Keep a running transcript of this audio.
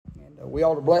We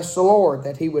ought to bless the Lord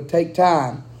that He would take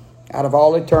time out of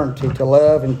all eternity to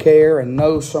love and care and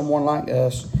know someone like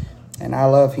us. And I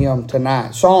love Him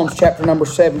tonight. Psalms chapter number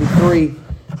 73.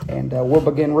 And we'll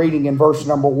begin reading in verse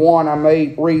number 1. I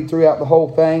may read throughout the whole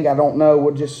thing. I don't know.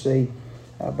 We'll just see.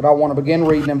 But I want to begin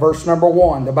reading in verse number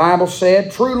 1. The Bible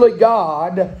said, "Truly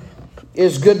God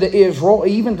is good to Israel,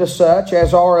 even to such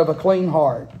as are of a clean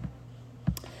heart."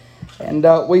 And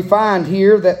we find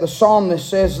here that the psalmist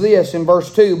says this in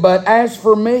verse 2, "But as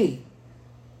for me,"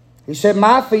 he said,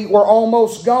 "my feet were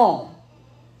almost gone.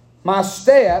 My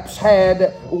steps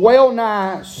had well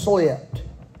nigh slipped.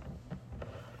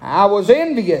 I was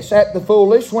envious at the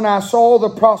foolish when I saw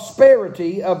the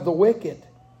prosperity of the wicked.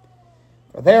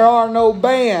 For there are no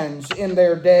bands in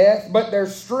their death, but their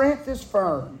strength is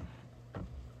firm.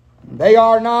 They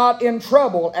are not in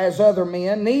trouble as other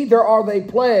men, neither are they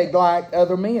plagued like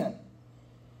other men.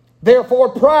 Therefore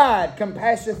pride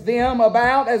compasseth them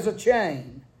about as a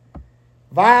chain.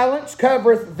 Violence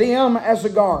covereth them as a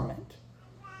garment.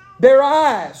 Their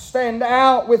eyes stand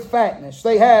out with fatness.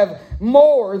 They have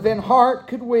more than heart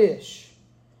could wish.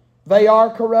 They are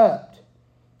corrupt,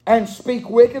 and speak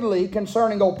wickedly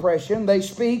concerning oppression. They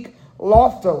speak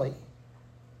loftily.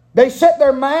 They set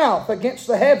their mouth against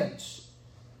the heavens,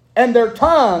 and their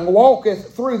tongue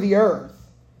walketh through the earth.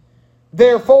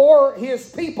 Therefore His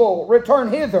people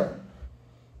return hither,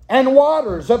 and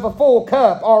waters of a full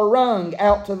cup are wrung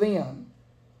out to them.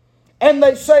 And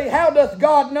they say, How doth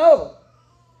God know?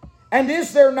 And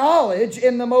is there knowledge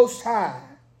in the Most High?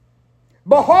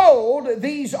 Behold,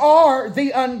 these are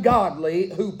the ungodly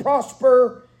who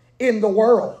prosper in the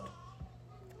world.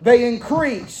 They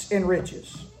increase in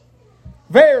riches.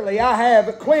 Verily, I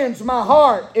have cleansed my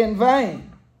heart in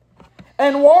vain,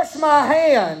 and washed my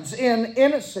hands in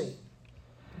innocency.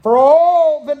 For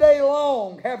all the day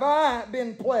long have I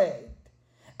been plagued,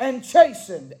 and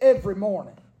chastened every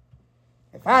morning.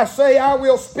 If I say I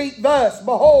will speak thus,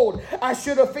 behold, I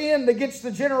should offend against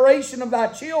the generation of thy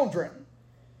children.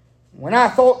 When I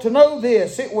thought to know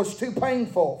this, it was too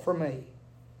painful for me."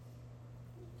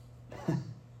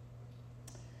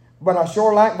 But I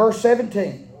sure like verse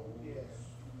 17.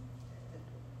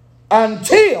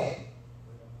 "Until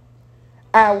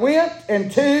I went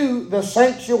into the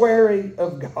sanctuary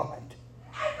of God."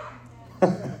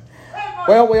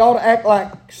 Well, we ought to act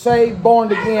like saved,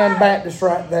 born again Baptists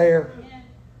right there.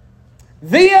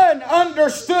 "Then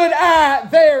understood I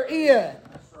therein.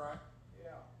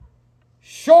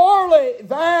 Surely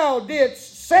thou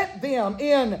didst set them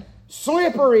in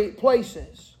slippery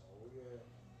places.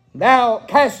 Thou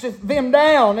castest them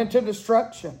down into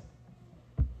destruction.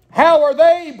 How are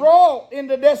they brought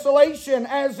into desolation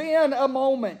as in a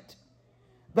moment?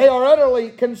 They are utterly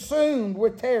consumed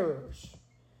with terrors.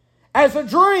 As a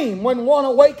dream when one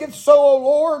awaketh, so, O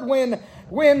Lord,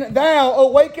 when thou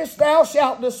awakest, thou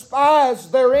shalt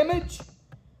despise their image.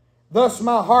 Thus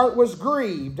my heart was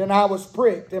grieved, and I was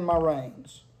pricked in my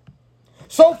reins.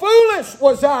 So foolish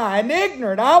was I, and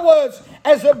ignorant. I was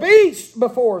as a beast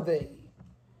before thee.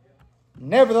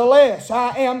 Nevertheless,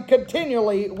 I am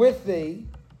continually with thee.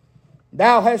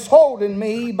 Thou hast holden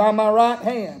me by my right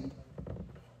hand.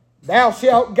 Thou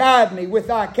shalt guide me with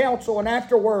thy counsel, and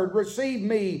afterward receive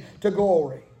me to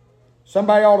glory."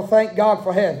 Somebody ought to thank God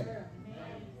for heaven.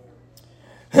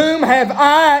 "Whom have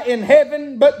I in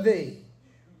heaven but thee?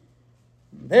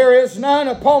 There is none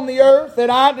upon the earth that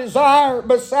I desire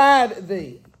beside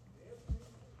thee.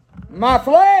 My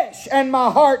flesh and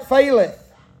my heart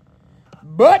faileth,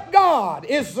 but God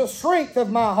is the strength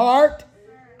of my heart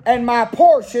and my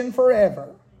portion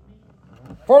forever.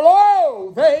 For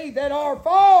lo, they that are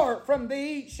far from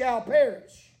thee shall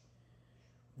perish.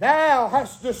 Thou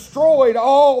hast destroyed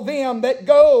all them that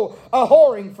go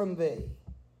a-whoring from thee."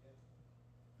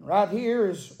 Right here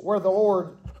is where the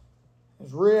Lord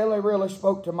has really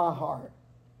spoke to my heart.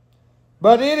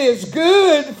 "But it is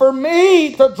good for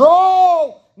me to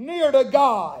draw near to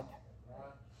God."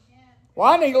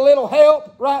 Well, I need a little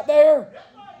help right there.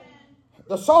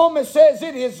 The psalmist says,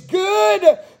 "It is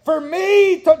good for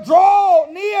me to draw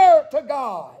near to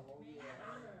God.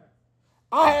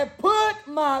 I have put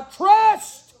my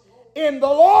trust in the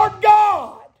Lord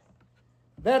God,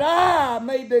 that I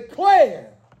may declare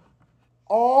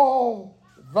all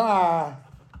thy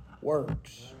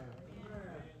works."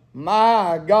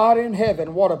 My God in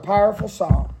heaven, what a powerful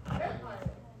song.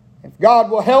 If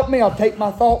God will help me, I'll take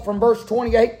my thought from verse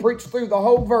 28, preach through the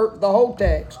whole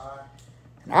text.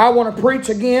 And I want to preach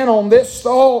again on this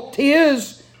thought.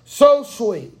 'Tis so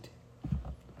sweet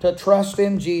to trust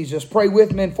in Jesus. Pray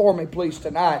with me and for me, please,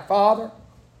 tonight. Father,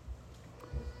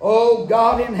 oh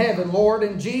God in heaven, Lord,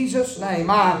 in Jesus' name,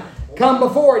 I come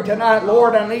before you tonight,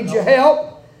 Lord. I need your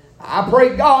help. I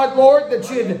pray, God, Lord, that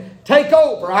you'd take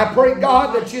over. I pray,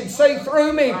 God, that you'd say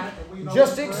through me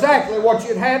just exactly what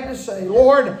you'd have to say.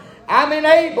 Lord, I'm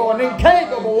unable and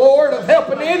incapable, Lord, of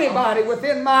helping anybody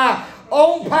within my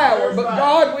own power. But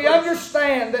God, we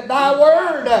understand that thy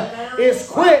word is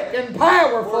quick and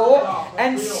powerful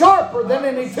and sharper than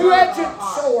any two-edged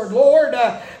sword, Lord,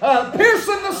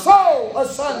 piercing the soul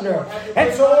asunder.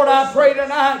 And so, Lord, I pray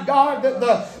tonight, God, that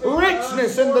the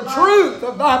richness and the truth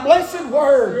of thy blessed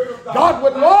word, God,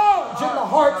 would lodge in the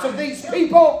hearts of these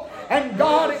people. And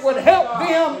God, it would help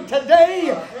them today,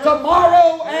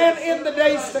 tomorrow, and in the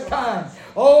days to come.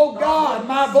 Oh God,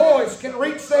 my voice can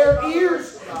reach their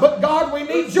ears, but God, we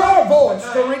need your voice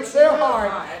to reach their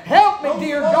heart. Help me,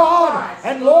 dear God,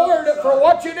 and Lord, for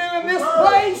what you do in this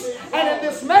place and in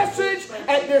this message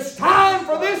at this time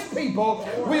for this people.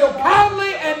 We'll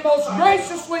kindly and most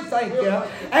graciously thank you,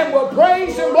 and we'll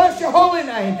praise and bless your holy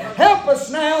name. Help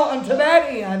us now unto that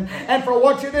end, and for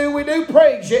what you do, we do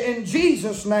praise you in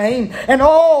Jesus' name. And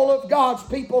all of God's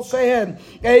people said,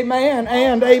 amen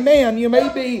and amen. You may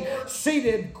be seated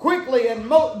quickly and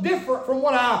different from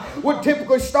what I would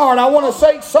typically start. I want to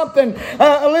say something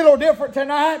a little different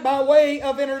tonight by way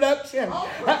of introduction.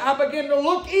 I begin to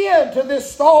look into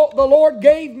this thought the Lord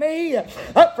gave me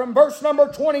from verse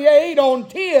number 28 on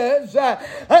 "'Tis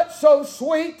so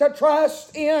sweet to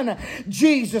trust in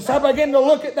Jesus." I begin to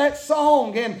look at that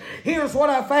song, and here's what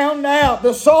I found out.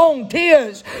 The song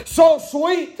 "'Tis so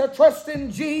sweet to trust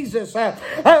in Jesus,"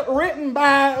 written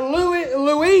by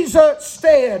Louisa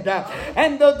Stead.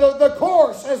 And the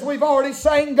chorus, as we've already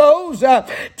sang, goes,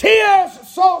 "'Tis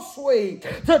so sweet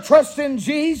to trust in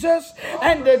Jesus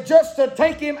and just to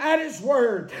take him at his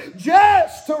word,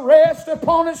 just to rest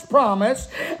upon his promise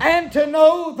and to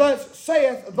know thus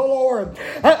saith the Lord."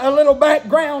 A little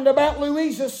background about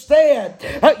Louisa Stead.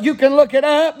 You can look it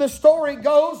up. The story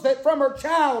goes that from her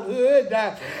childhood,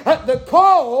 the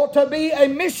call to be a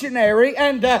missionary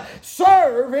and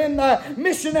serve in the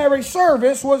missionary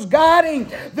service was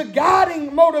guiding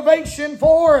motivation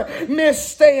for Miss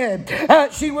Stead.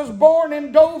 She was born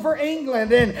in Dover,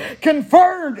 England, and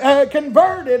converted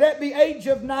at the age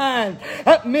of 9.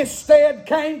 Miss Stead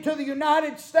came to the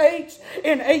United States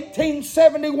in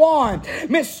 1871.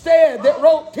 Miss Stead that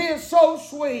wrote "'Tis so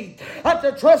sweet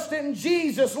to trust in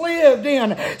Jesus" lived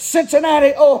in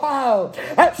Cincinnati, Ohio.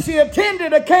 She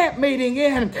attended a camp meeting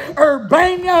in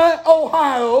Urbana,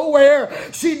 Ohio, where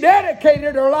she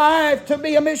dedicated her life to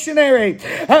be a missionary.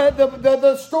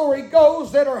 The story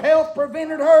goes that her health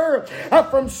prevented her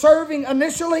from serving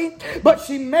initially, but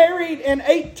she married in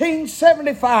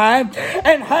 1875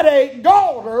 and had a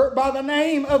daughter by the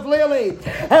name of Lily.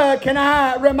 Can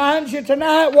I remind you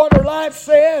tonight what her life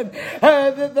said?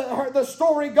 The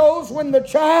story goes, when the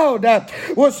child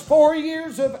was 4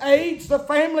 years of age, the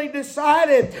family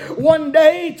decided one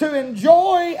day to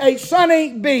enjoy a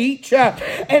sunny beach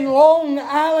in Long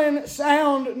Island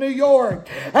Sound, New York.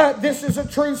 This is a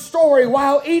true story.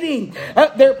 While eating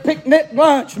their picnic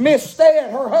lunch, Miss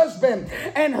Stead, her husband,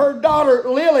 and her daughter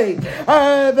Lily,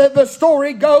 the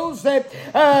story goes that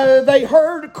they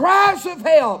heard cries of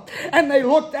help, and they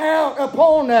looked out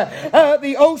upon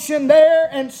the ocean there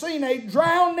and seen a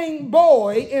drowning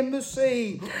boy in the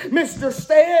sea. Mr.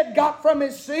 Stead got from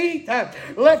his seat,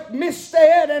 left Miss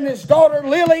Stead and his daughter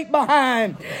Lily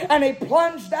behind, and he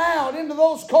plunged out into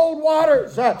those cold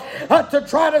waters to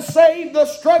try to save the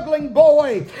struggling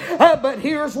boy. But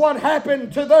here's what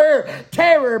happened to their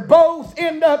terror. Both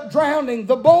end up drowning.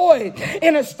 The boy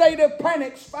in a state of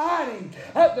panic fighting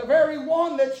the very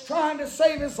one that's trying to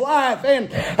save his life. And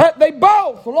they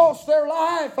both lost their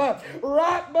life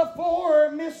right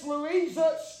before Miss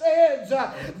Louisa Stead's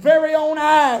very own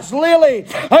eyes. Lily,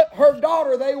 her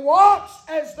daughter, they watched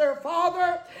as their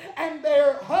father and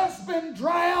their husband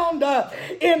drowned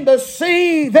in the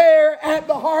sea there at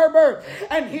the harbor.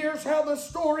 And here's how the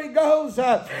story goes.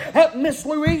 Miss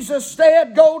Louisa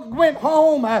Stead went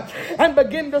home and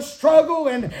began to struggle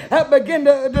and began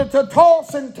to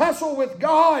toss and tussle with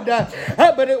God.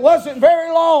 But it wasn't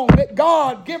very long that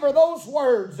God gave her those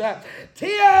words.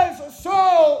 "'Tis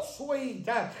so sweet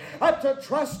to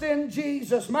trust in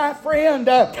Jesus." My friend,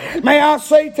 may I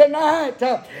say tonight,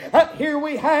 here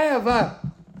we have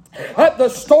the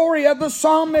story of the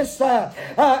psalmist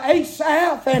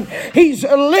Asaph, and he's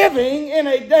living in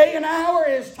a day and hour,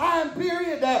 his time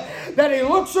period, that he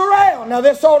looks around. Now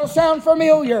this ought to sound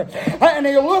familiar. And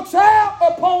he looks out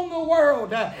upon the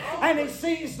world, and he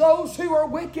sees those who are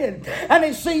wicked, and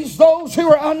he sees those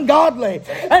who are ungodly,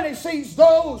 and he sees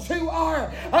those who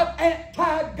are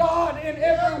anti-God in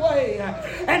every way,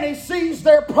 and he sees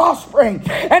their prospering,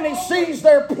 and he sees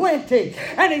their plenty,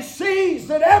 and he sees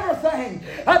that everything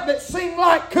that seemed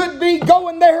like could be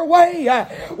going their way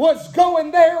was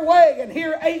going their way. And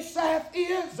here Asaph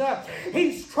is.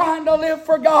 He's trying to live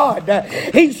for God.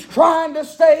 He's trying to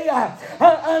stay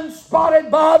unspotted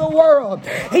by the world.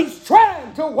 He's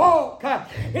trying to walk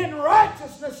in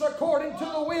righteousness according to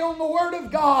the will and the word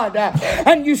of God.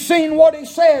 And you've seen what he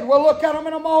said. We'll look at him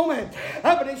in a moment.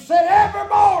 But he said every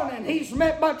morning he's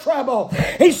met by trouble.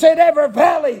 He said every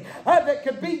valley that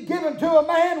could be given to a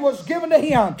man was given to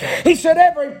him. He said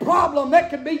every problem that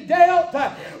could be dealt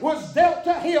was dealt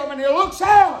to him. And he looks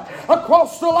out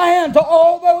across the land to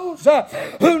all those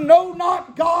who know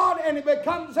not God, and he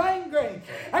becomes angry,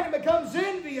 and he becomes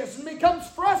envious, and becomes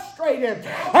frustrated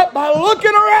by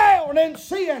looking around and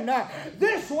seeing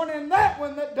this one and that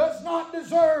one that does not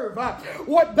deserve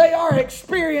what they are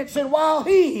experiencing while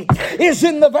he is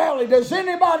in the valley. Does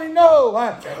anybody know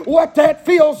what that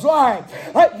feels like?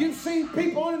 You see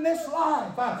people in this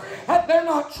life, they're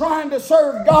not trying to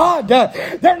serve God.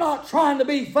 They're not trying to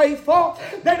be faithful.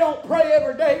 They don't pray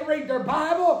every day, read their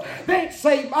Bible. They ain't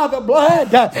saved by the blood.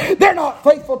 They're not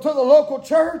faithful to the local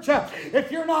church.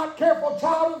 If you're not careful,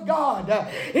 child of God,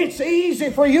 it's easy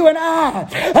for you and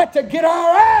I to get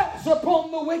our eyes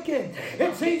upon the wicked.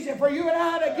 It's easy for you and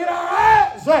I to get our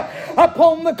eyes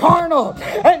upon the carnal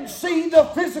and see the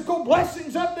physical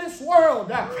blessings of this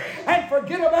world and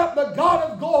forget about the God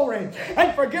of glory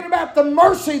and forget about the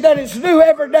mercy that is new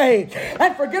every day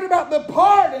and forget about the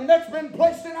pardon that's been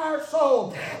placed in our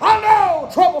soul. I know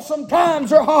troublesome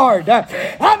times are hard.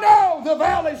 I know the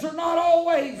valleys are not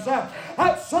always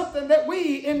something that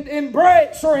we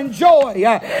embrace or enjoy.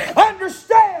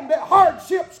 Understand that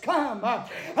hardships come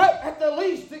at the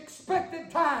least expected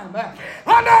time.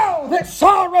 I know that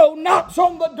sorrow knocks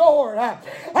on the door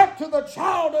to the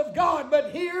child of God,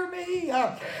 but hear me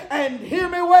and hear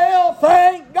me well.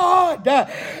 Thank God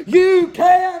you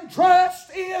can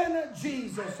trust in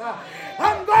Jesus.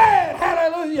 I'm glad,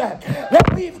 hallelujah,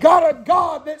 that we've got a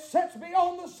God that sits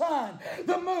beyond the sun,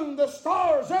 the moon, the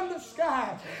stars, and the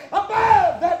sky.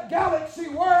 Above that galaxy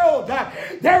world,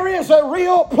 there is a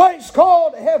real place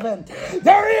called heaven.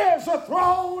 There is a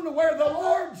throne where the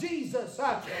Lord Jesus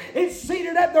is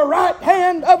seated at the right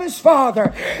hand of his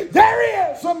Father.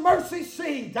 There is a mercy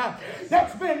seat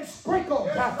that's been sprinkled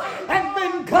and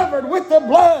been covered with the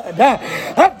blood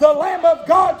of the Lamb of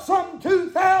God some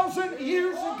 2,000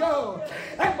 years ago.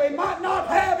 And we might not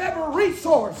have every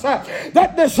resource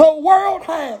that this whole world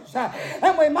has,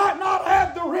 and we might not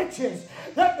have the riches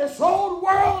that this old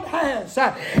world has,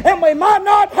 and we might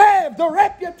not have the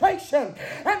reputation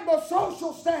and the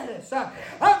social status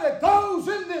that those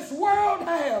in this world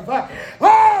have.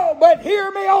 Oh, but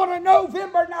hear me on a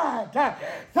November night.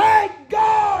 Thank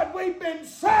God we've been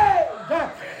saved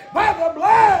by the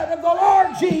blood of the Lord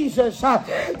Jesus.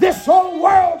 This whole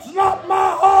world's not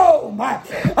my home.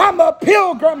 I'm a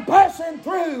pilgrim passing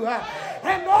through,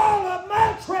 and all of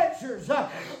my treasures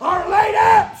are laid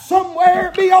up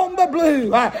somewhere beyond the blue.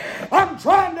 I'm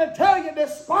trying to tell you,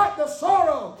 despite the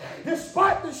sorrow,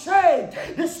 despite the shame,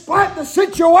 despite the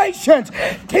situations,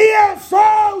 it is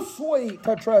so sweet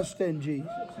to trust in Jesus.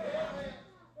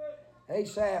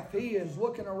 Asaph, he is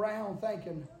looking around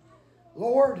thinking,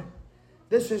 Lord,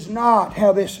 this is not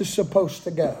how this is supposed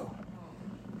to go.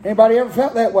 Anybody ever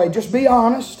felt that way? Just be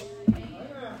honest.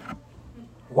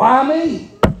 Why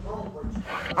me?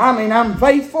 I mean, I'm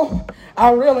faithful.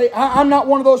 I'm not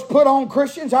one of those put-on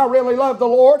Christians. I really love the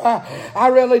Lord. I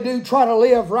really do try to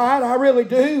live right. I really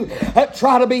do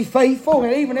try to be faithful.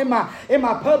 And even in my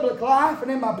public life and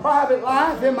in my private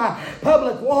life, in my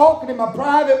public walk and in my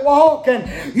private walk.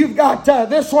 And you've got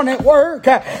this one at work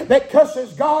that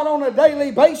cusses God on a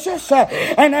daily basis.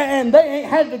 And they ain't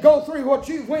had to go through what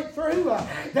you went through.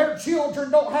 Their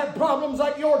children don't have problems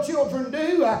like your children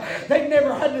do. They've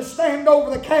never had to stand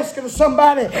over the casket of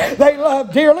somebody they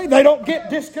love dearly. They don't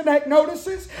get disconnect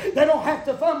notices. They don't have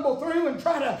to fumble through and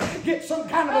try to get some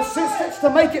kind of assistance to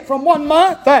make it from one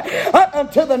month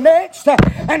to the next.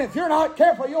 And if you're not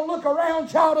careful, you'll look around,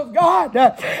 child of God,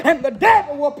 and the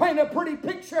devil will paint a pretty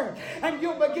picture, and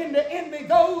you'll begin to envy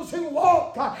those who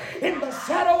walk in the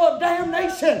shadow of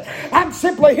damnation. I'm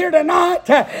simply here tonight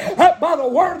by the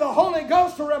word of the Holy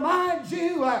Ghost to remind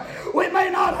you we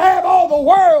may not have all the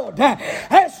world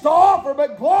has to offer.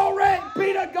 But glory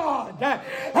be to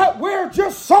God. We're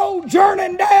just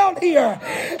sojourning down here.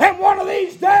 And one of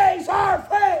these days our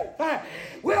faith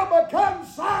will become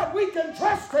sight. We can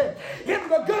trust Him in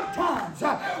the good times.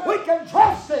 We can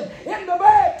trust Him in the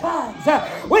bad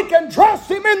times. We can trust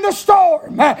Him in the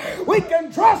storm. We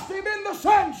can trust Him in the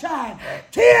sunshine.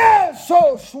 'Tis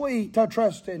so sweet to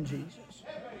trust in Jesus.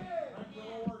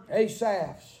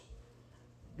 Asaph's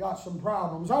got some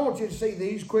problems. I want you to see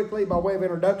these quickly by way of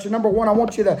introduction. Number one, I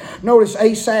want you to notice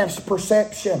Asaph's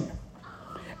perception.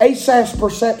 Asaph's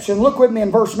perception. Look with me in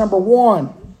verse number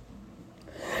 1.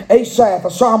 Asaph,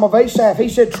 a psalm of Asaph. He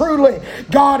said, truly,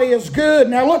 God is good.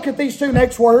 Now look at these two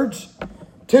next words.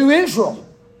 To Israel.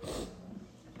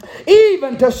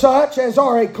 Even to such as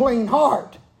are a clean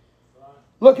heart.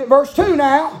 Look at verse 2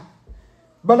 now.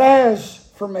 But as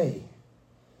for me.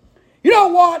 You know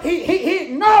what? He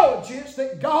acknowledges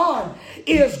that God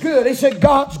is good. He said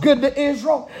God's good to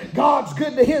Israel. God's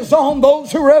good to His own,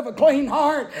 those who have a clean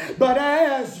heart. But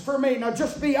as for me, now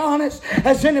just be honest.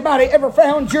 Has anybody ever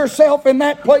found yourself in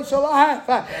that place of life?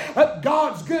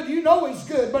 God's good. You know He's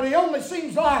good, but He only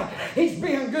seems like He's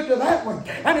being good to that one.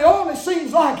 And He only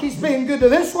seems like He's being good to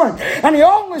this one. And He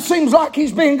only seems like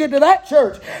He's being good to that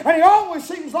church. And He always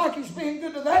seems like He's being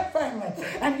good to that family.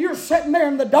 And you're sitting there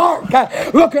in the dark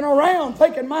looking around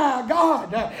thinking, my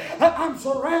God, I'm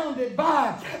surrounded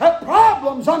by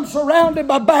problems. I'm surrounded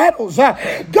by battles.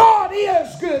 God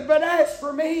is good, but as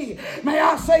for me, may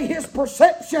I say His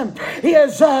perception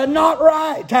is not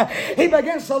right. He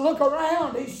begins to look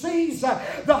around. He sees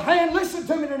the hand. Listen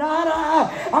to me tonight.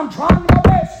 I'm trying my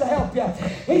best to help you.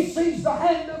 He sees the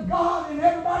hand of God in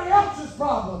everybody else's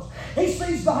problems. He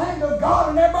sees the hand of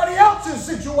God in everybody else's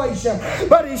situation.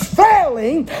 But he's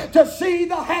failing to see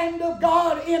the hand of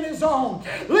God in his own.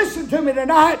 Listen to me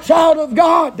tonight, child of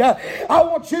God. I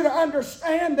want you to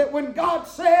understand that when God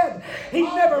said He'd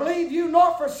never leave you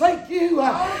nor forsake you,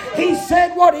 He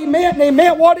said what He meant and He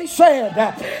meant what He said.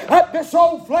 This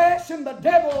old flesh and the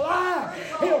devil lie.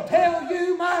 He'll tell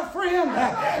you, my friend,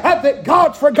 that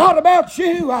God's forgot about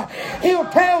you. He'll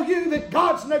tell you that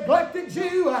God's neglected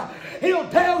you. He'll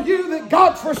tell you that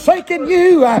God's forsaken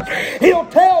you. He'll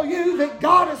tell you that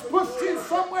God has pushed you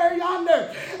somewhere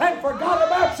yonder and forgot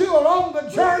about you along the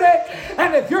journey.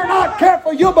 And if you're not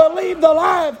careful, you'll believe the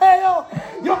lie of hell.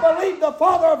 You'll believe the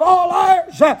father of all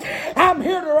liars. I'm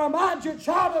here to remind you,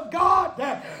 child of God,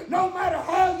 that no matter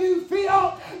how you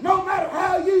feel, no matter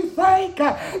how you think,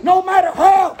 no matter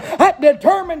how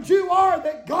determined you are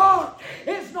that God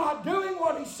is not doing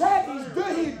what He said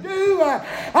He'd do,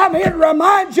 I'm here to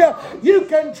remind you, you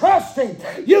can trust Him.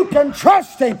 You can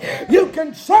trust Him.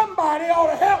 Somebody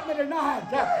ought to help me tonight.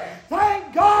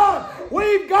 Thank God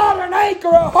we've got an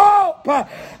anchor of hope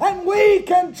and we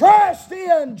can trust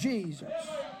in Jesus.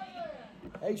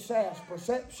 Asaph's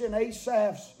perception,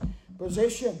 Asaph's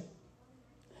position.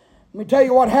 Let me tell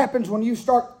you what happens when you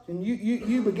start and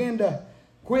you begin to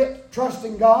quit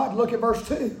trusting God. Look at verse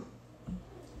 2.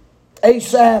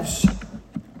 Asaph's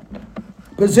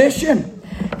position.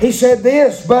 He said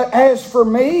this, but as for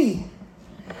me,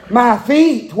 my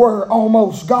feet were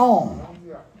almost gone.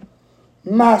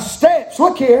 My steps,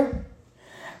 look here,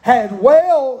 had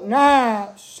well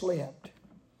nigh slipped.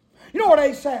 You know what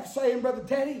Asaph's saying, Brother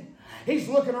Teddy? He's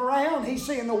looking around. He's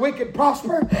seeing the wicked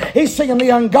prosper. He's seeing the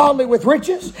ungodly with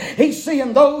riches. He's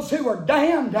seeing those who are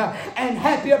damned and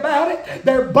happy about it.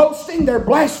 They're boasting. They're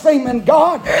blaspheming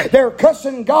God. They're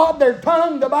cussing God. Their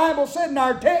tongue, the Bible said in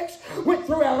our text, went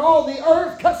throughout all the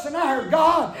earth cussing our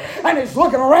God. And he's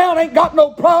looking around. Ain't got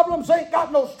no problems. Ain't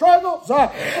got no struggles.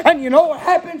 And you know what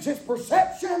happens? His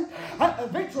perception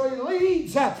eventually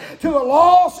leads to a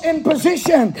loss in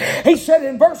position. He said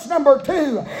in verse number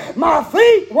 2, my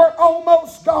feet were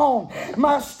almost gone.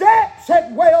 My steps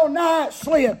had well nigh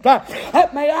slipped.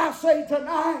 May I say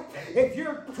tonight, if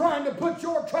you're trying to put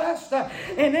your trust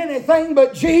in anything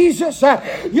but Jesus,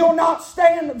 you'll not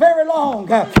stand very long.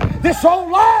 This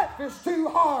old life is too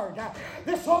hard.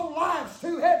 This old life's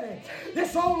too heavy.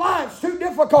 This old life's too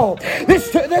difficult.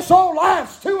 This old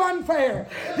life's too unfair.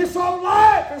 This old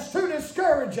life is too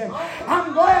discouraging.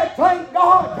 I'm glad, thank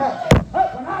God,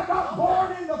 that when I got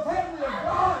born in the family of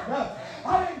God,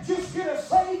 I didn't just get a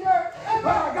Savior, but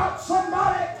I got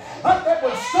somebody that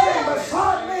would stand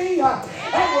beside me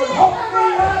and would hold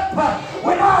me up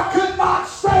when I could not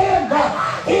stand.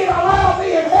 He'd allow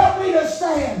me and help me to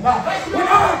stand. When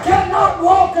I cannot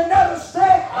walk another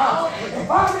step, if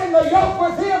I'm in the yoke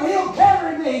with Him, He'll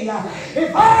carry me.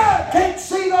 If I can't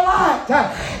see the light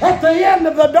at the end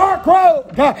of the dark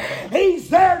road, He's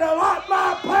there to light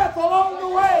my path along the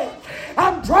way.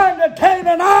 I'm trying to tell you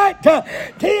tonight,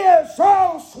 it is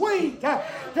so sweet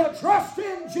to trust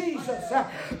in Jesus.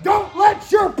 Don't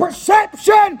let your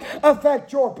perception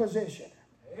affect your position.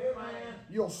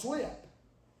 You'll slip.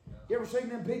 You ever seen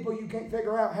them people you can't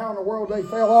figure out how in the world they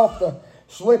fell off the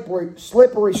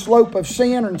slippery slope of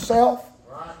sin and self?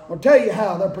 I'll tell you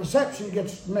how. Their perception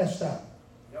gets messed up.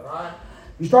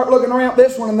 You start looking around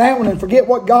this one and that one and forget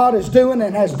what God is doing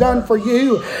and has done for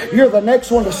you. You're the next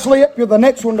one to slip. You're the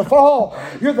next one to fall.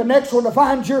 You're the next one to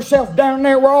find yourself down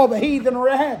there where all the heathen are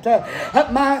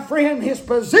at. My friend, his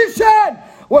position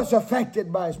was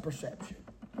affected by his perception.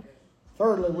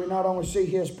 Thirdly, we not only see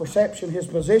his perception, his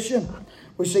position,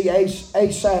 we see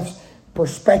Asaph's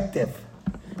perspective.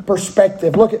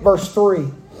 Look at verse 3.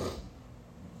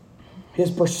 His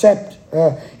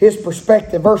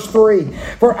perspective, verse 3.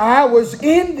 For I was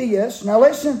envious, now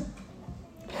listen,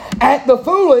 at the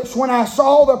foolish when I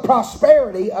saw the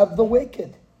prosperity of the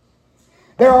wicked.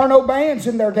 There are no bands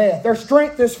in their death. Their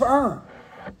strength is firm.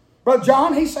 Brother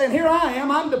John, he's saying, here I am.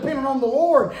 I'm dependent on the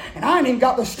Lord. And I ain't even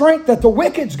got the strength that the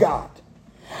wicked's got.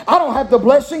 I don't have the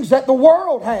blessings that the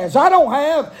world has. I don't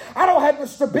have the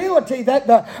stability that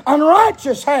the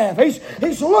unrighteous have.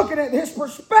 He's looking at his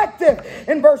perspective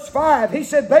in verse 5. He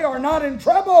said, they are not in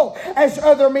trouble as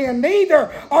other men,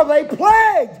 neither are they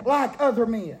plagued like other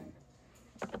men.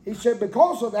 He said,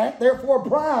 because of that, therefore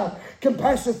pride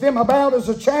compasseth them about as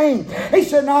a chain. He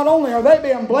said, not only are they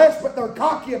being blessed, but they're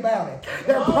cocky about it.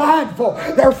 They're prideful.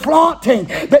 They're flaunting.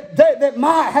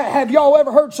 Have y'all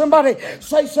ever heard somebody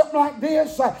say something like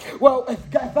this? Well, if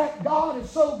that God is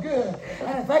so good,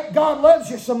 and if that God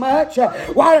loves you so much,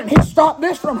 why didn't He stop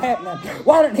this from happening?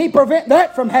 Why didn't He prevent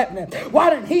that from happening? Why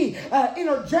didn't He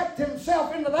interject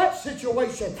Himself into that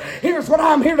situation? Here's what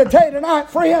I'm here to tell you tonight,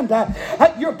 friend.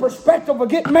 Your perspective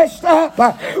will get messed up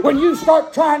when you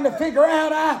start trying to figure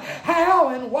out how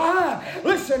and why.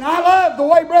 Listen, I love the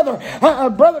way Brother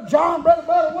John,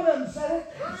 Brother Woodham said it.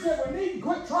 He said we need to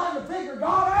quit trying to figure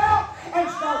God out and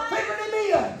start figuring Him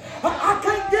in. I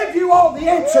can't give you all the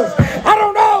answers. I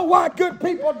don't know why good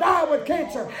people die with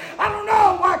cancer. I don't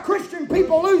know why Christian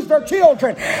people lose their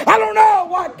children. I don't know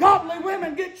why godly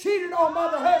women get cheated on by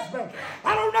the husband.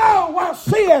 I don't know why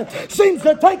sin seems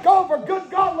to take over good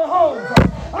godly homes.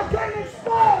 I can't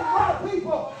explain why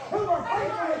people who are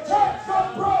faithful in church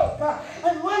go broke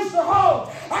and lose their home.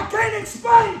 I can't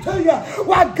explain to you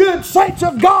why good saints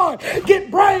of God get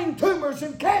brain tumors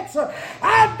and cancer.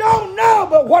 I don't know,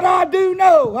 but what I do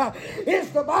know is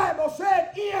the Bible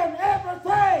said, in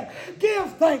everything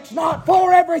give thanks, not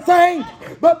for everything,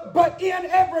 but in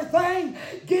everything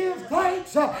give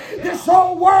thanks. This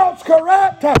whole world's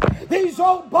corrupt. These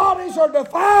old bodies are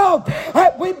defiled.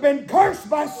 We've been cursed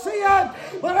by sin,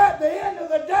 but at the end of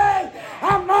the day,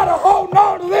 I'm not a holding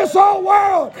on to this old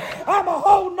world. I'm a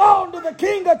holding on to the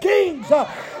King of Kings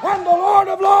and the Lord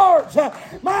of Lords.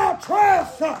 My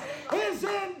trust is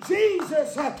in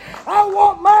Jesus. I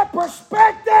want my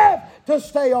perspective to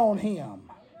stay on Him.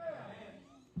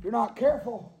 If you're not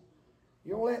careful,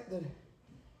 you'll let the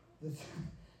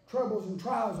troubles and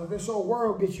trials of this old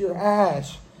world get your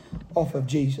eyes off of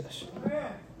Jesus.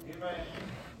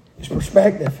 His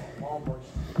perspective.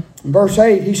 In verse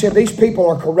 8, he said, these people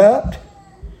are corrupt.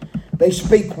 They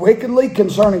speak wickedly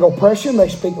concerning oppression. They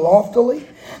speak loftily.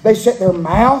 They set their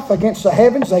mouth against the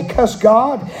heavens. They cuss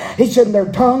God. He said,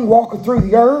 their tongue walketh through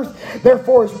the earth.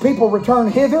 Therefore his people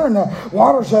return hither, and the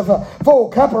waters of a full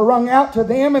cup are wrung out to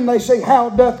them. And they say,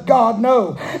 how doth God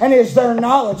know? And is there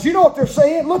knowledge? You know what they're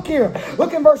saying? Look here.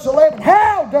 Look in verse 11.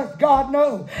 How doth God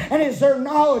know? And is there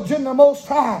knowledge in the Most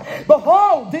High?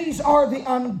 Behold, these are the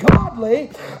ungodly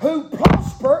who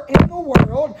prosper in the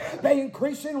world. They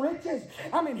increase in riches.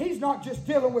 I mean, he's not just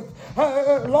dealing with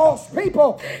lost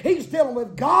people. He's dealing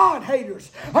with God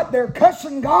haters. They're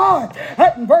cussing God.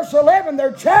 In verse 11,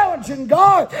 they're challenging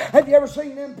God. Have you ever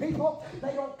seen them people?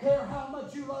 They don't care how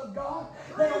much you love God.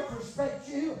 They don't respect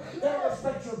you. They don't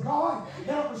respect your God.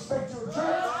 They don't respect your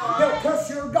church. They'll cuss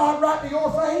your God right to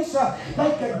your face.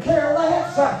 They can care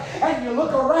less. And you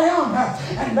look around,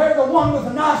 and they're the one with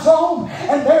a nice home,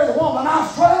 and they're the one with a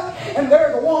nice truck, and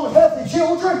they're the one with healthy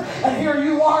children, and here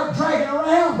you are dragging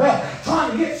around,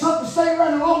 trying to get something to stay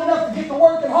running long enough to get to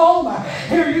work at home.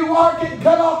 Here you are getting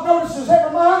cut off notices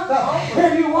every month.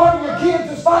 Here you are, your kids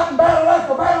is fighting battle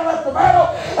after battle after battle,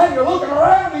 and you're looking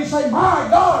around and you say, my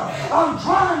God, I'm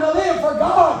trying to live for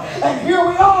God, and here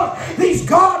we are. These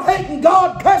God-hating,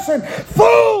 God-cussing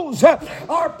fools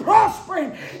are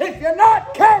prospering. If you're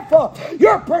not careful,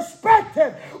 your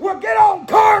perspective will get on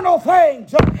carnal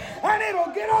things, and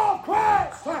it'll get off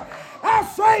Christ. I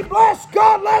say, bless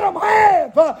God, let them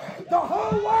have the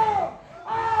whole world.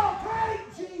 I'll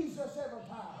take Jesus every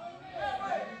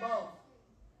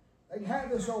have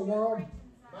this old world,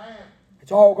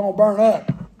 it's all going to burn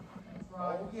up.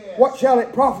 What shall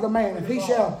it profit a man if he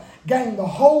shall gain the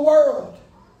whole world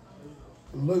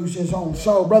and lose his own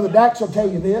soul? Brother Dax will tell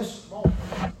you this.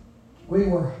 We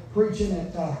were preaching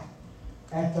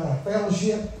at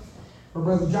fellowship for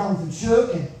Brother Jonathan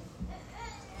Shook, and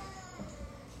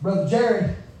Brother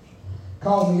Jared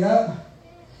called me up.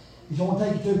 He said, I want to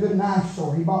take you to a good knife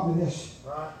store. He bought me this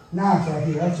knife right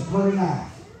here. That's a pretty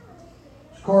knife.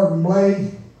 It's a carbon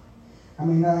blade. I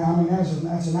mean that's a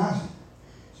nice one.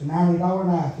 It's a $90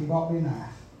 knife. He bought me a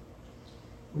knife.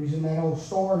 We was in that old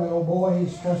store, and that old boy,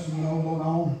 he's cussing, going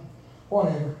on.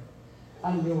 Whatever.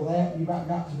 I can deal with that. You about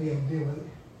got to be able to deal with it.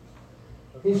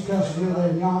 He's cussing over there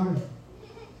and yonder.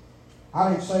 I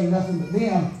didn't say nothing, but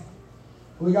then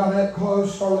we got up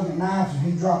close, started looking at knives, and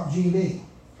he dropped GD.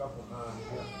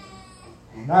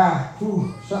 And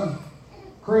something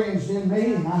cringed in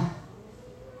me, and I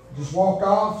just walked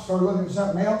off, started looking at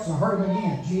something else, and I heard him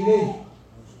again, GD.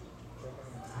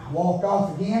 I walked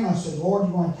off again. I said, Lord,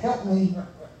 you want to help me?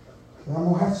 I'm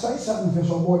going to have to say something if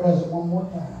this old boy does it one more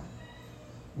time.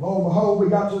 Lo and behold, we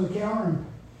got to the counter and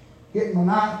hitting my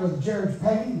knife with Jared's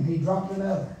pain, and he dropped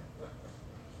another.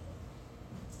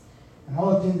 And I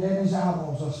looked him dead in his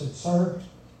eyeballs. I said, sir,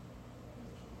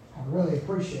 I'd really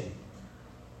appreciate it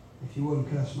if you wouldn't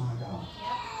cuss my God.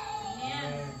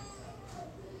 Amen.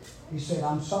 He said,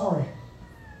 I'm sorry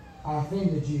I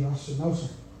offended you. I said, no, sir.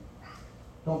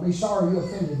 Don't be sorry you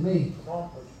offended me.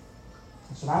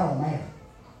 I said, I don't matter.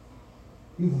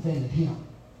 You've offended him.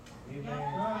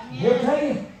 Amen. He'll tell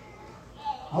you.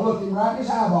 I looked him right in his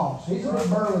eyeballs. He's a big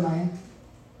burly man.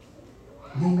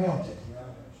 He melted.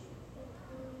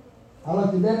 I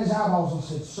looked him dead in his eyeballs and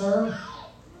said, sir,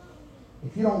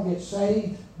 if you don't get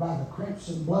saved by the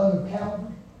crimson blood of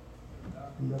Calvary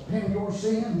and repent of your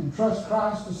sin and trust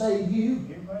Christ to save you,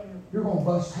 you're going to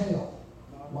bust hell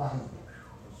wide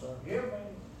open.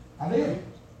 I did.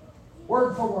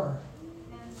 Word for word.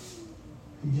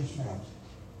 He just melted.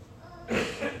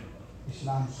 He said,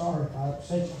 I'm sorry if I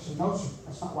upset you. I said, no, sir.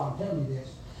 That's not why I'm telling you this.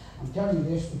 I'm telling you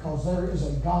this because there is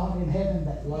a God in heaven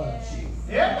that loves you.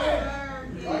 Yeah.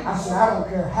 I said, I don't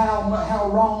care how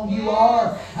wrong you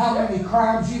are, how many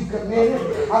crimes you've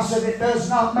committed. I said, it does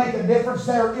not make a difference.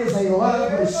 There is a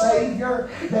lovely Savior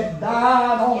that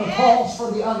died on the cross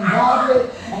for the ungodly,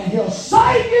 and He'll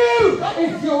save you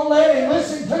if you'll let Him.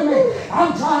 Listen to me.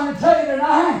 I'm trying to tell you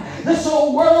tonight, this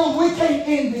old world, we can't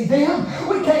envy them.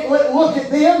 We can't look at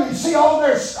them and see all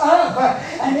their stuff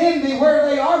and envy where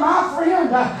they are. My friend,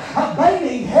 they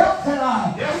need help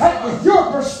tonight. If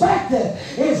your perspective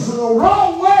is the wrong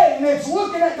way, and it's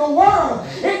looking at the world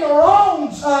in the wrong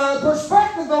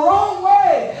perspective, the wrong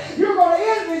way, you're going to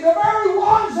envy the very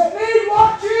ones that need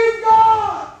what you've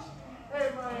got.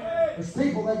 Amen. There's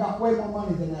people, they got way more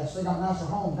money than us. They got nicer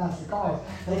homes, nicer cars.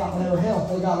 They got better health.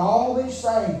 They got all these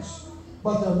things,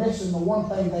 but they're missing the one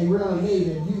thing they really need,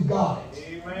 and you got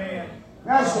it. Amen.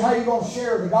 Now, as to how you're going to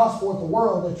share the gospel with the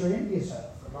world that you're envious of.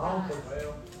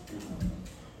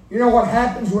 You know what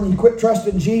happens when you quit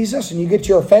trusting Jesus and you get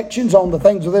your affections on the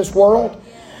things of this world?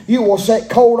 You will set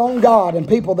cold on God, and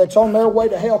people that's on their way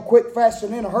to hell quick, fast,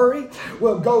 and in a hurry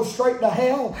will go straight to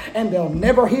hell, and they'll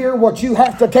never hear what you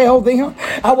have to tell them.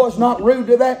 I was not rude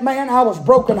to that man. I was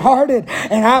brokenhearted,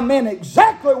 and I meant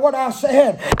exactly what I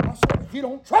said. I said, if you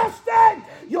don't trust Him,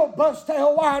 you'll bust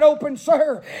hell wide open,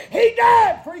 sir. He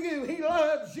died for you. He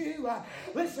loves you.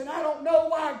 Listen, I don't know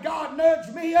why God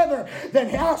nudged me other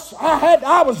than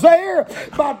I was there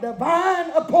by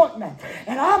divine appointment.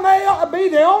 And I may be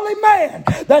the only man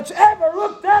that's ever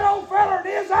looked that old fella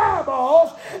in his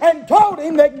eyeballs and told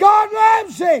him that God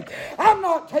loves him. I'm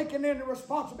not taking any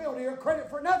responsibility or credit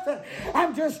for nothing.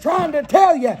 I'm just trying to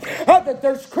tell you that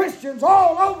there's Christians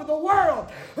all over the world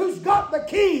who's got the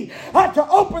key to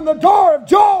open the door of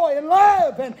joy and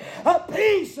love and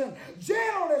peace and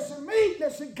gentleness and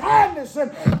meekness and kindness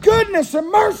and goodness and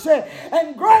mercy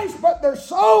and grace, but they're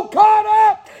so caught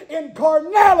up in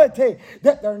carnality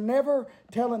that they're never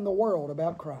telling the world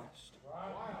about Christ.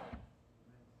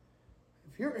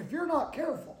 If you're not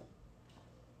careful,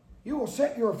 you will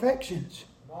set your affections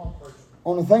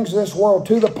on the things of this world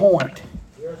to the point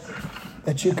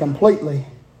that you completely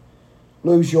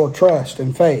lose your trust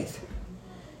and faith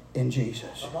in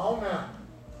Jesus.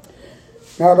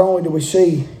 Not only do we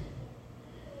see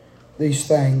these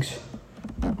things,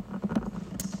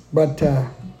 but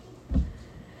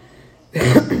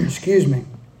excuse me,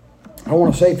 I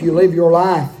want to say, if you live your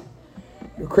life,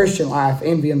 your Christian life,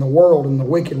 envying the world and the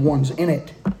wicked ones in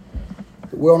it,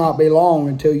 it will not be long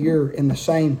until you're in the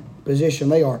same position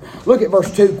they are. Look at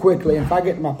verse 2 quickly. If I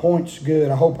get my points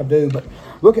good, I hope I do, but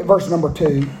look at verse number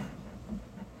 2.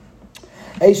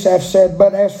 Asaph said,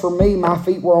 "But as for me, my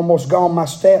feet were almost gone. My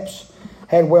steps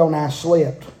had well nigh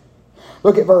slipped."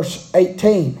 Look at verse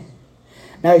 18.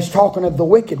 Now he's talking of the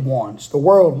wicked ones, the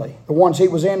worldly, the ones he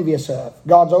was envious of.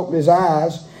 God's opened his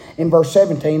eyes in verse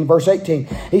 17, verse 18.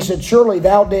 He said, "Surely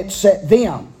thou didst set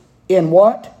them in"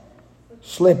 what?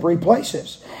 Slippery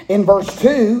places. In verse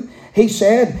 2, he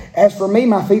said, "As for me,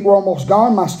 my feet were almost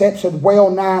gone. My steps had well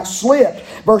nigh slipped."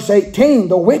 Verse 18,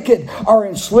 the wicked are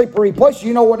in slippery places.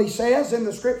 You know what he says in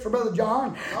the scripture, Brother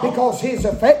John? Because his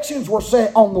affections were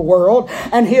set on the world,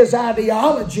 and his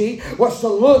ideology was to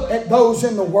look at those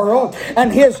in the world,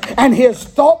 and his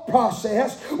thought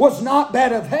process was not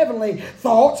that of heavenly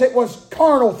thoughts. It was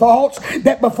carnal thoughts,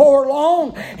 that before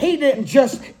long, he didn't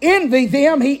just envy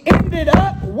them, he ended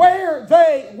up where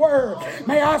they were.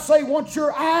 May I say, once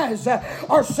your eyes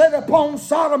are set upon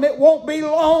Sodom, it won't be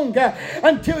long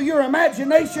until your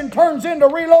imagination turns into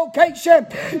relocation.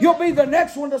 You'll be the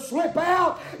next one to slip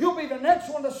out. You'll be the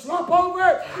next one to slump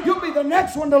over. You'll be the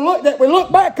next one to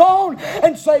look back on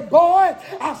and say, "Boy,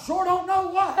 I sure don't know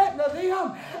what happened to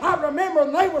them. I remember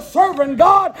when they were serving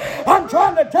God." I'm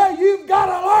trying to tell you, you've got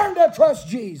to learn to trust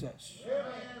Jesus.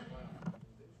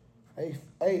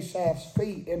 Asaph's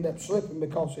feet end up slipping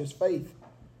because his faith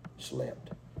slipped.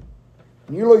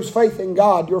 When you lose faith in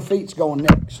God, your feet's going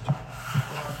next.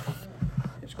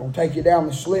 It's going to take you down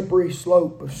the slippery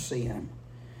slope of sin.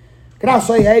 Can I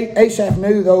say Asaph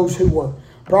knew those who were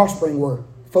prospering were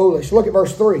foolish? Look at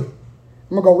verse 3. I'm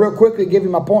going to go real quickly, give you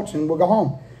my points, and we'll go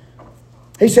home.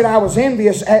 He said, "I was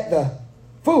envious at the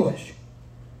foolish.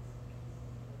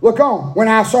 Look on, when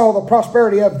I saw the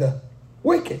prosperity of the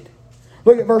wicked."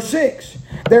 Look at verse 6.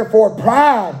 "Therefore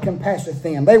pride compasseth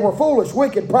them." They were foolish,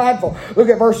 wicked, prideful. Look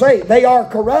at verse 8. "They are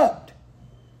corrupt."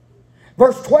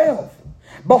 Verse 12.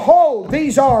 "Behold,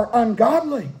 these are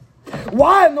ungodly."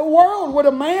 Why in the world would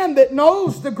a man that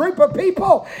knows the group of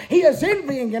people he is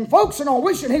envying and focusing on,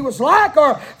 wishing he was like,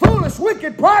 are foolish,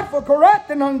 wicked, prideful, corrupt,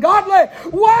 and ungodly?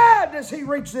 Why does he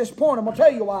reach this point? I'm going to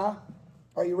tell you why.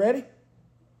 Are you ready?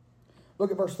 Look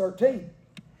at verse 13.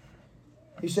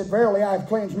 He said, "Verily I have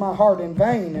cleansed my heart in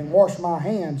vain and washed my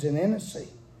hands in innocency."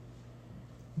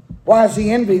 Why does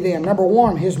he envy them? Number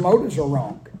one, his motives are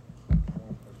wrong.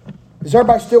 Is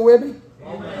everybody still with me?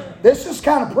 Amen. This is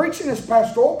kind of preaching, this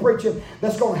pastoral preaching,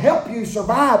 that's going to help you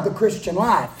survive the Christian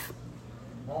life.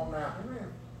 Come on now.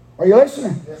 Are you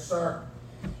listening? Yes, sir.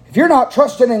 If you're not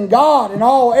trusting in God in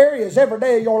all areas every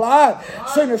day of your life,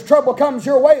 as soon as trouble comes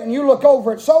your way and you look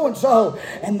over at so-and-so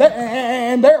and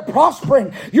they're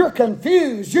prospering, you're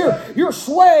confused, you're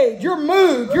swayed, you're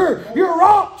moved, you're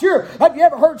rocked. Have you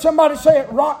ever heard somebody say it,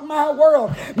 "Rock my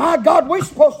world"? My God, we're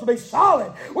supposed to be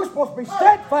solid. We're supposed to be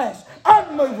steadfast,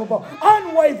 unmovable,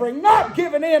 unwavering, not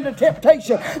giving in to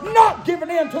temptation, not giving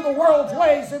in to the world's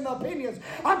ways and opinions.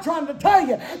 I'm trying to tell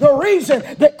you, the reason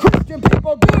that Christian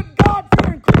people, good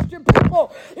God-fearing Christian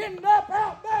people, end up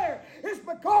out there is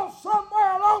because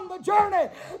somewhere along the journey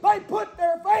they put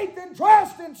their faith and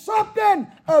trust in something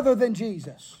other than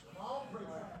Jesus.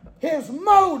 His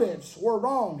motives were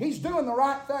wrong. He's doing the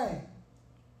right thing.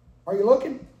 Are you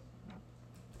looking?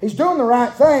 He's doing the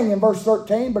right thing in verse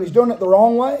 13, but he's doing it the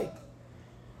wrong way.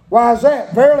 Why is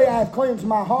that? "Verily I have cleansed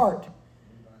my heart."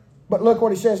 But look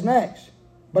what he says next.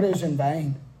 "But it is in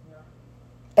vain.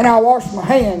 And I washed my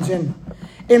hands in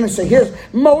innocency." His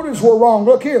motives were wrong.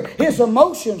 Look here. His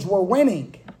emotions were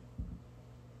winning.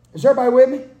 Is everybody with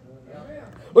me?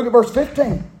 Look at verse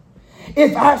 15.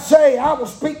 "If I say I will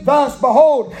speak thus,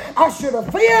 behold, I should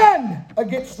offend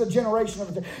against the generation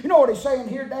of the..." You know what he's saying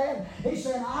here, Dad? He's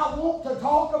saying, "I want to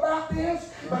talk about this,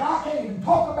 but I can't even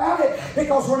talk about it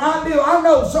because when I do, I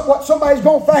know what somebody's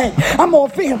going to think. I'm going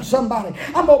to offend somebody.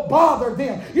 I'm going to bother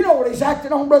them." You know what he's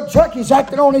acting on, Brother Chuck? He's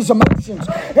acting on his emotions. Listen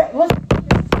to me.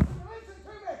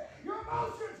 Your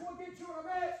emotions will get you in a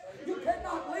mess. You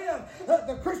cannot live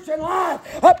the Christian life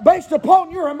based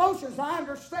upon your emotions. I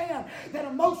understand that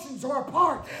emotions are a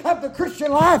part of the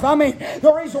Christian life. I mean,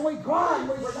 the reason we cry and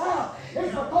we shout is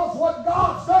because what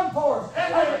God's done for us.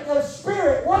 And the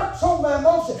Spirit works on the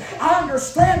emotion. I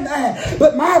understand that.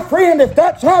 But my friend, if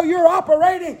that's how you're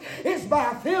operating, is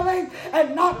by feeling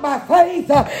and not by faith.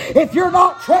 If you're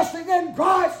not trusting in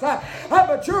Christ,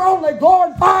 but you're only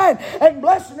glorifying and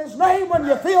blessing His name when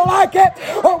you feel like it,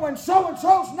 or when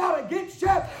so-and-so's not against you,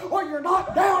 or you're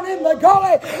not down in the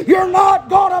gully, you're not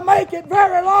going to make it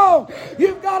very long.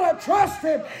 You've got to trust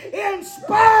Him in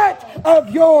spite of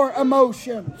your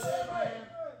emotions.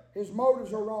 His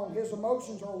motives are wrong. His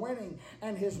emotions are winning.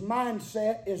 And his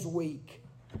mindset is weak.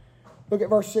 Look at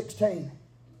verse 16.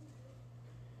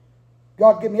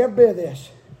 God, give me every bit of this.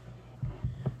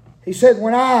 He said,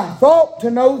 "When I thought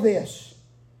to know this,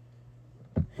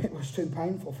 It was too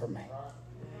painful for me.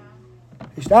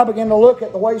 He said, I began to look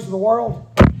at the ways of the world.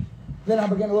 Then I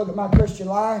began to look at my Christian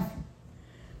life.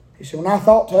 He said, when I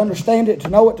thought to understand it, to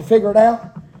know it, to figure it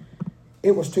out,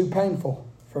 it was too painful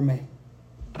for me.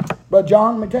 Brother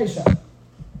John, let me tell you something.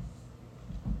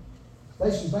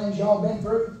 There's some things y'all been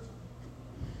through,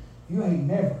 you ain't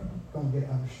never going to get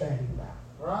understanding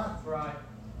about. Right.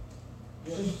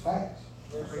 It's just facts.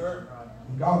 Yes, sir.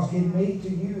 And God's given me to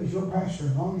you as your pastor.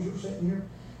 As long as you're sitting here,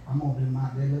 I'm going to do my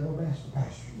dead little best to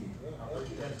pastor you.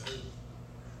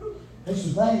 There's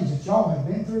some things that y'all have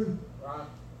been through,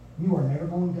 you are never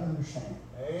going to understand.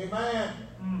 Amen.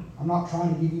 I'm not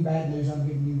trying to give you bad news. I'm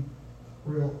giving you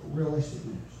realistic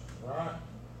news. Right.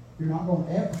 You're not going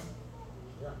to ever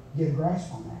get a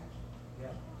grasp on that.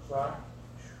 Yeah. Right.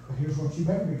 But here's what you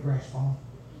better get a grasp on.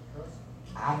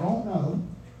 I don't know,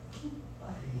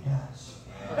 but He does.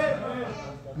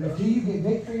 And until you get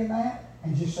victory in that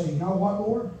and just say, you know what,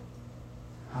 Lord?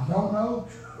 I don't know,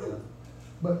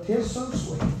 but 'tis so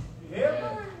sweet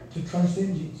to trust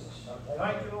in Jesus.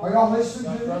 Are y'all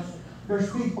listening to me?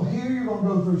 There's people here, you're going to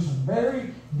go through some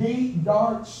very deep,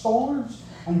 dark storms.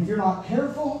 And if you're not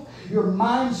careful, your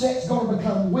mindset's going to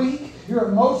become weak. Your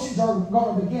emotions are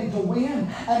going to begin to win.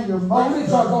 And your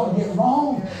motives are going to get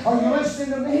wrong. Are you listening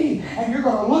to me? And you're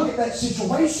going to look at that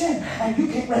situation and you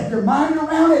can't wrap your mind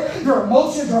around it. Your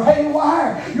emotions are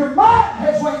haywire. Your mind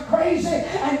has went crazy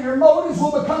and your motives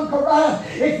will become corrupt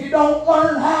if you don't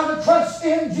learn how to trust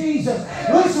in Jesus.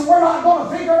 Listen, we're not going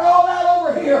to figure it all out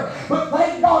over here. But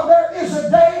thank God there is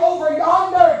a day over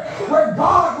yonder where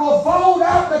God will fold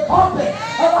out the carpet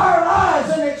of our lives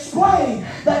and explain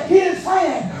that His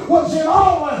hand was in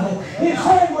all of it. His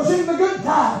hand was in the good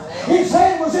times. His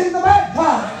hand was in the bad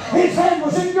times. His hand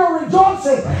was in your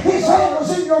rejoicing. His hand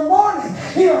was in your mourning.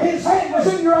 His hand was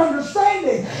in your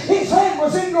understanding. His hand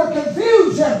was in your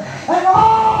confusion. And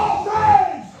all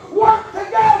things work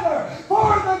together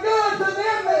for the good to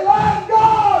them that love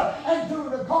God and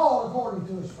to the call according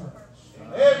to His purpose.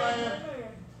 Amen.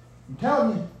 I'm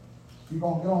telling you, you're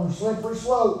going to get on a slippery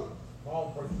slope.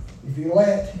 If you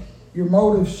let your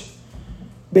motives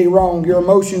be wrong, your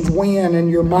emotions win, and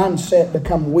your mindset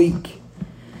become weak.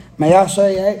 May I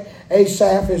say,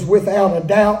 Asaph is without a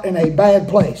doubt in a bad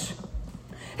place.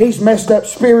 He's messed up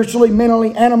spiritually,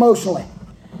 mentally, and emotionally.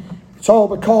 It's all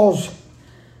because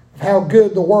of how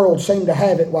good the world seemed to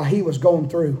have it while he was going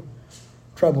through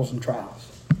troubles and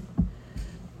trials.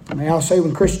 May I say,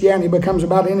 when Christianity becomes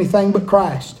about anything but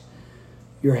Christ,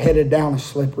 you're headed down a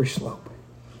slippery slope.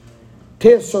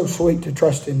 'Tis so sweet to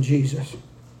trust in Jesus.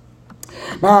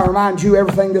 May I remind you,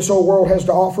 everything this old world has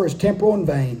to offer is temporal and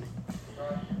vain.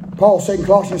 Paul said in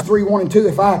Colossians 3:1-2,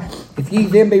 If ye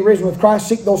then be risen with Christ,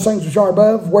 seek those things which are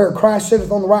above, where Christ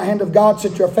sitteth on the right hand of God.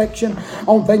 Set your affection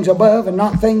on things above and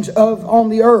not things on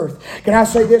the earth. Can I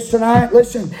say this tonight?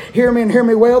 Listen, hear me and hear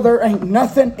me well. There ain't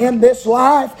nothing in this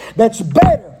life that's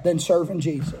better than serving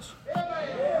Jesus.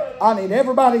 I need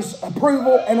everybody's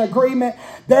approval and agreement.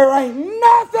 There ain't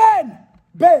nothing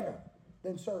better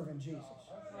than serving Jesus.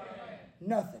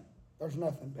 Nothing. There's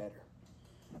nothing better.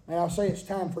 May I say it's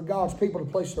time for God's people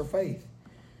to place their faith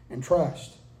and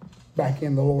trust back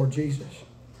in the Lord Jesus.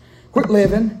 Quit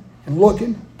living and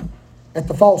looking at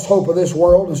the false hope of this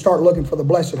world and start looking for the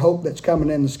blessed hope that's coming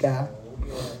in the sky.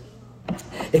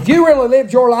 If you really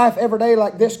lived your life every day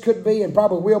like this could be and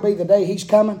probably will be the day He's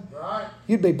coming,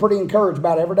 you'd be pretty encouraged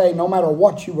about every day, no matter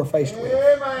what you were faced with.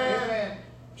 Amen.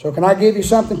 So can I give you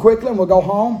something quickly and we'll go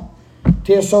home?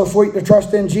 'Tis so sweet to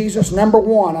trust in Jesus. Number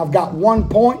one, I've got 1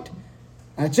 point.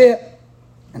 That's it.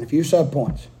 And a few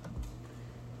sub-points.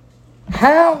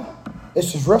 How?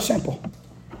 This is real simple.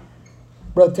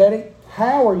 Brother Teddy,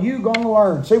 how are you going to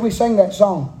learn? See, we sing that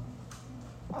song.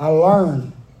 I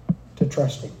learn to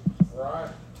trust Him. Right.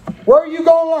 Where are you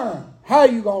going to learn? How are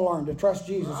you going to learn to trust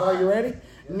Jesus? Are you ready?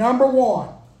 Number one,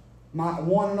 my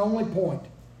one and only point.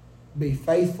 Be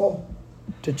faithful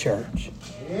to church.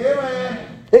 Amen.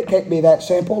 It can't be that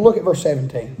simple. Look at verse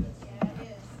 17.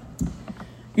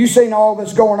 You've seen all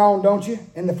that's going on, don't you?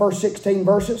 In the first 16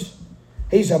 verses.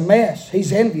 He's a mess.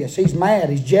 He's envious. He's mad.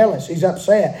 He's jealous. He's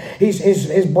upset.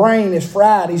 His brain is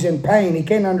fried. He's in pain. He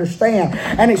can't understand.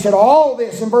 And he said, all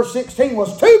this in verse 16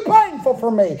 was too painful for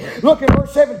me. Look at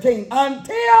verse 17.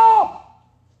 Until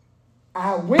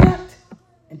I went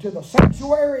into the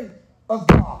sanctuary of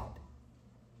God.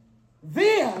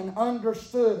 Then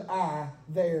understood I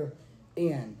their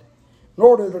end. In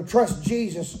order to trust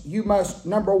Jesus, you must,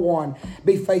 number one,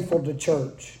 be faithful to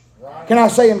church. Can I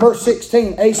say in verse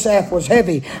 16, Asaph was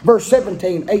heavy. Verse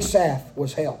 17, Asaph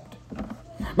was helped.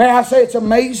 May I say it's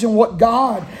amazing what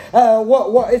God,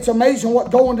 it's amazing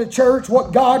what going to church,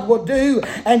 what God will do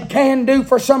and can do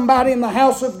for somebody in the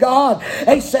house of God.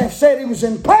 Asaph said he was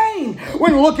in pain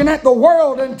when looking at the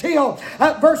world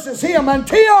versus him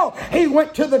until he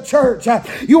went to the church.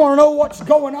 You want to know what's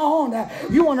going on?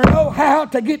 You want to know how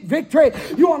to get victory?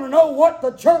 You want to know what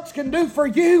the church can do for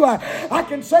you? I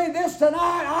can say this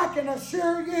tonight. I can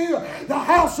assure you the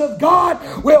house of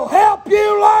God will help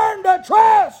you learn to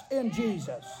trust in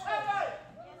Jesus.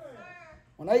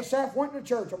 When Asaph went to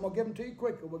church, I'm going to give them to you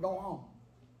quickly. We'll go on.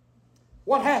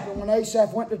 What happened when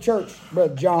Asaph went to church,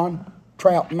 Brother John,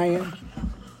 Trout man?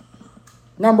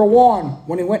 Number one,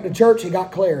 when he went to church, he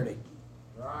got clarity.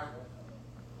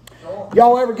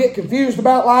 Y'all ever get confused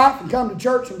about life and come to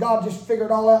church and God just figured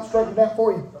it all out, straightened it out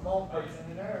for you?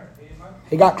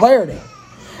 He got clarity.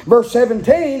 Verse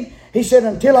 17, he said,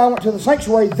 until I went to the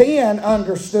sanctuary, then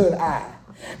understood I.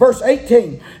 Verse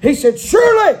 18, he said,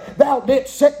 surely thou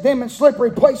didst set them in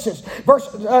slippery places.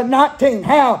 Verse 19,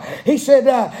 how? He said,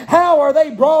 how are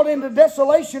they brought into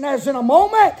desolation as in a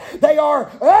moment? They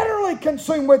are utterly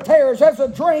consumed with terrors as a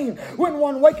dream. When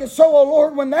one waketh, so, O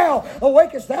Lord, when thou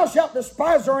awakest, thou shalt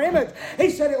despise their image.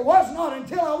 He said, it was not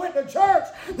until I went to church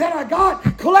that I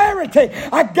got clarity.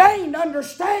 I gained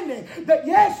understanding that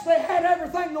yes, they had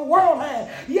everything the world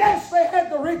had. Yes, they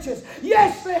had the riches.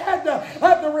 Yes, they had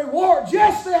the rewards.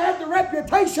 Yes, they had the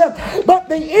reputation, but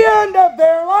the end of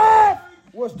their life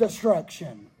was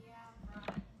destruction.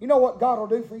 You know what God will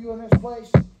do for you in this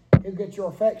place? He'll get your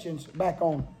affections back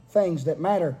on things that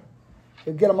matter.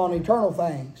 He'll get them on eternal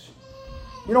things.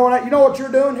 You know what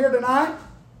you're doing here tonight?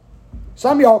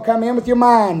 Some of y'all come in with your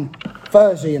mind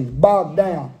fuzzy and bogged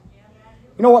down.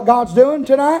 You know what God's doing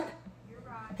tonight?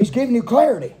 He's giving you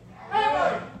clarity.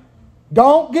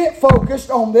 Don't get focused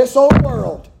on this old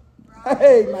world.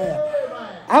 Amen.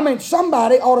 I mean,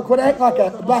 somebody ought to quit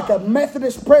acting like a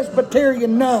Methodist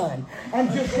Presbyterian nun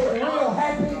and just get real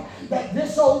happy that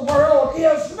this old world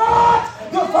is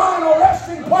not the final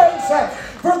resting place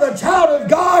for the child of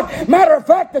God. Matter of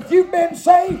fact, if you've been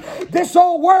saved, this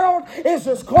old world is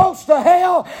as close to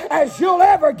hell as you'll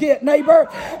ever get, neighbor.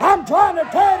 I'm trying to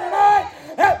tell you tonight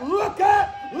that look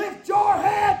up, lift your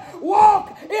head,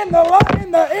 walk in the love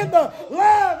and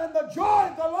the joy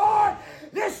of the Lord.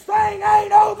 This thing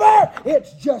ain't over.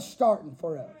 It's just starting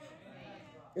for us.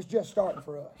 It's just starting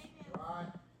for us.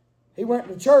 He went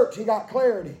to church. He got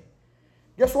clarity.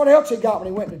 Guess what else he got when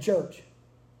he went to church?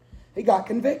 He got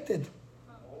convicted.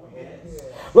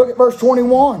 Look at verse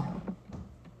 21.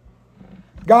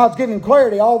 God's giving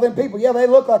clarity. All them people, yeah, they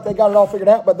look like they got it all figured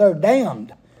out, but they're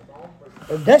damned.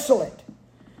 They're desolate.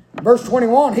 Verse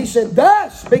 21, he said,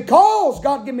 thus, because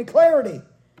God gave me clarity,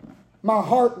 my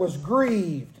heart was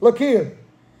grieved. Look here.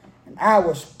 And I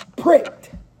was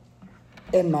pricked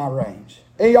in my reins.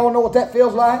 Any of y'all know what that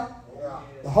feels like? Yeah.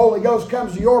 The Holy Ghost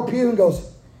comes to your pew and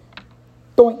goes,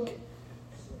 doink.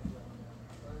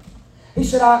 He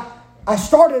said, I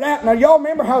started out. Now, y'all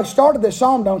remember how he started this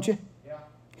psalm, don't you? Yeah.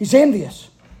 He's envious.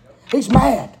 He's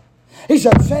mad. He's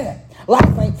upset.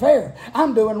 Life ain't fair.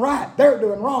 I'm doing right. They're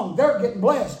doing wrong. They're getting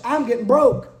blessed. I'm getting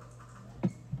broke.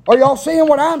 Are y'all seeing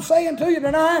what I'm saying to you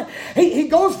tonight? He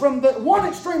goes from the one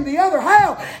extreme to the other.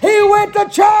 How? He went to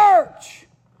church.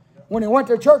 When he went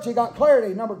to church, he got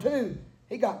clarity. Number two,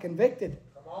 he got convicted.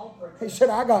 He said,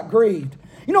 I got grieved.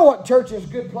 You know what church is a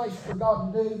good place for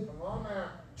God to do?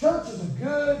 Church is a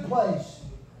good place.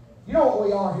 You know what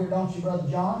we are here, don't you, Brother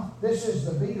John? This is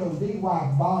the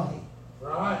B-O-D-Y body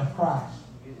of Christ.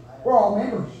 We're all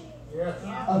members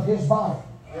of His body.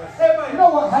 Yes. You know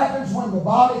what happens when the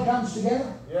body comes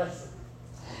together? Yes.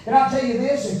 Can I tell you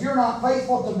this? If you're not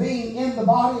faithful to being in the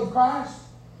body of Christ,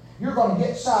 you're going to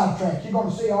get sidetracked. You're going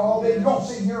to see all this. You're going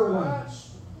to see your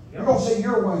wounds. You're going to see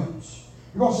your wounds.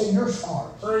 You're going to see your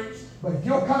scars. Preach. But if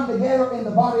you'll come together in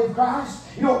the body of Christ,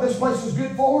 you know what this place is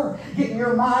good for? Getting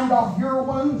your mind off your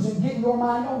wounds and getting your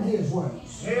mind on His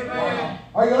wounds. Amen.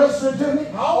 Are you listening to me?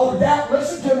 Oh,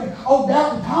 listen to me. Oh,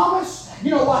 Doubting Thomas. You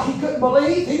know why he couldn't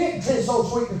believe? He didn't say so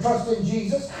sweet to trust in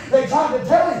Jesus. They tried to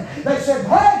tell him. They said,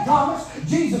 hey, Thomas,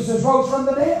 Jesus has rose from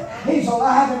the dead. He's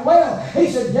alive and well.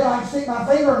 He said, yeah, I can stick my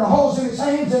finger in the holes in his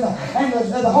hands and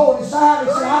the hole in his side.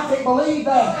 He said, I can't believe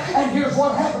that. And here's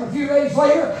what happened. A few days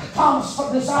later, Thomas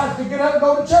decides to get up and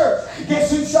go to church.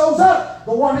 Guess who shows up?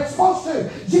 The one that's supposed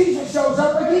to. Jesus shows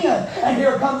up again. And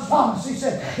here comes Thomas. He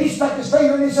said, he stuck his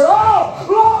finger and he said, oh,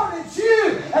 Lord, it's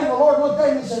you. And the Lord looked at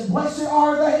him and said, blessed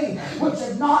are they which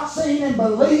have not seen and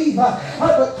believe.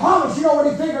 But Thomas, you know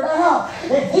what he figured out?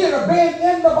 If he had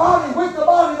been in the body, with the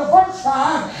body the first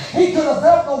time, he could have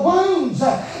felt the wounds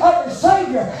of his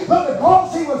Savior. But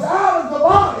because he was out of the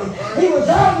body, he was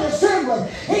out of the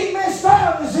assembly, he missed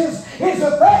out as his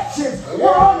affections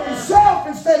were on himself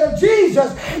instead of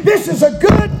Jesus. This is a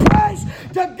good place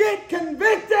to get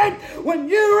convicted when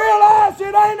you realize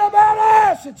it ain't about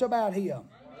us, it's about him.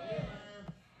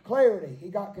 Clarity. He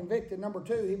got convicted. Number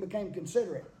two, he became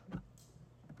considerate.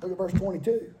 Look at verse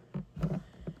 22.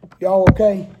 Y'all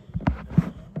okay?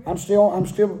 I'm still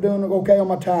doing okay on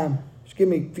my time. Just give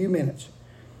me a few minutes.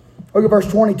 Look at verse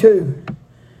 22. You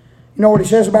know what he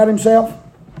says about himself?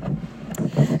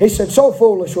 He said, so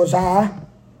foolish was I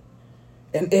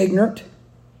and ignorant.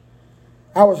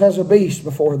 I was as a beast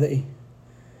before thee.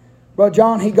 Well,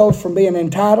 John, he goes from being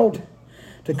entitled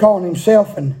to calling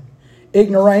himself an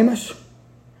ignoramus,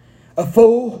 a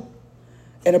fool,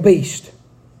 and a beast.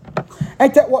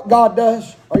 Ain't that what God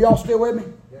does? Are y'all still with me?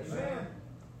 Yes, sir.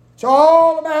 It's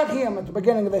all about him at the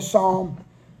beginning of this psalm.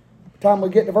 By the time we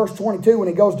get to verse 22, when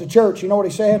he goes to church, you know what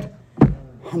he said?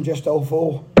 I'm just an old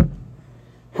fool.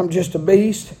 I'm just a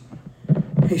beast.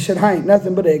 He said, I ain't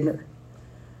nothing but ignorant.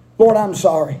 Lord, I'm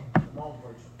sorry.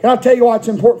 Can I tell you why it's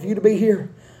important for you to be here?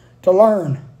 To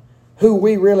learn who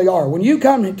we really are. When you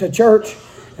come to church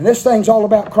and this thing's all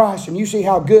about Christ and you see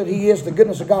how good he is, the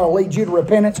goodness of God will lead you to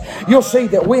repentance, you'll see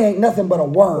that we ain't nothing but a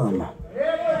worm.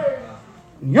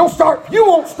 You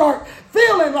won't start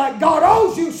feeling like God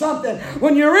owes you something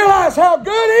when you realize how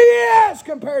good he is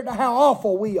compared to how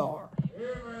awful we are.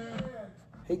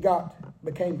 He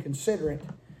became considerate.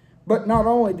 But not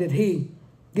only did he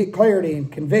get clarity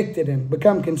and convicted and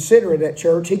become considerate at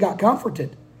church, he got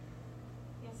comforted.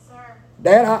 Yes, sir.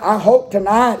 Dad, I hope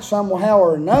tonight somehow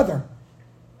or another,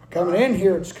 coming in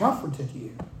here, it's comforted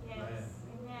you. Yes.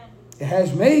 Amen. It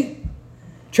has me.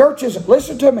 Church is,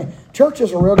 listen to me, church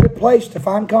is a real good place to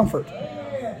find comfort.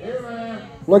 Amen.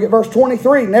 Look at verse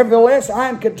 23. Nevertheless, I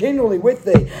am continually with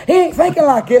thee. He ain't thinking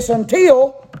like this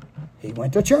until he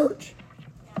went to church.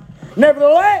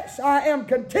 Nevertheless, I am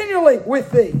continually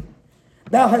with thee.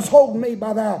 Thou hast holden me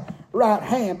by thy right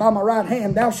hand. By my right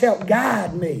hand thou shalt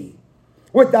guide me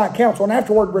with thy counsel, and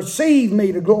afterward receive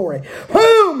me to glory.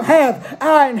 Whom have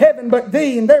I in heaven but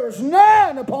thee? And there is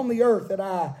none upon the earth that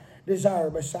I desire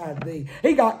beside thee.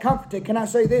 He got comforted. Can I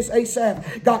say this?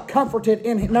 Asaph got comforted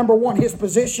in, number one, his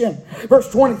position.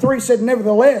 Verse 23 said,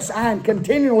 nevertheless, I am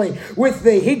continually with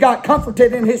thee. He got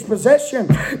comforted in his possession.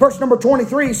 Verse number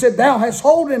 23, he said, thou hast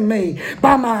holden me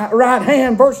by my right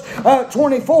hand. Verse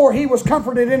 24, he was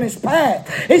comforted in his path.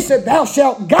 He said, thou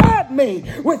shalt guide me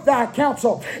with thy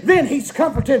counsel. Then he's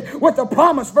comforted with the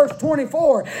promise. Verse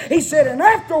 24, he said, and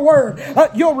afterward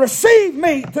you'll receive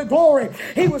me to glory.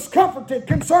 He was comforted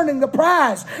concerning the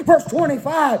prize. Verse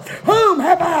 25, whom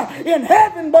have I in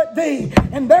heaven but thee?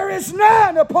 And there is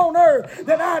none upon earth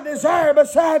that I desire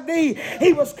beside thee.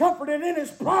 He was comforted in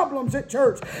his problems at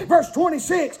church. Verse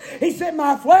 26, he said,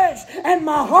 my flesh and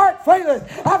my heart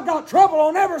faileth. I've got trouble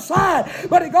on every side.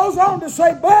 But he goes on to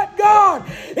say, but God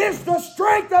is the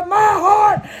strength of my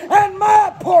heart and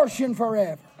my portion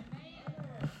forever.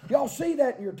 Y'all see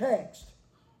that in your text?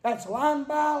 That's line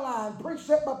by line,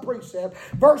 precept by precept,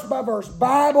 verse by verse,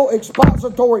 Bible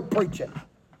expository preaching.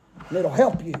 And it'll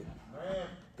help you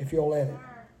if you'll let it.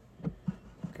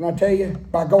 Can I tell you,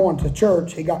 by going to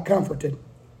church, he got comforted.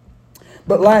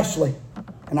 But lastly,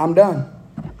 and I'm done,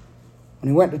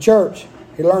 when he went to church,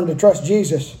 he learned to trust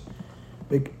Jesus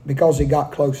because he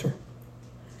got closer.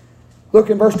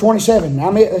 Look in verse 27.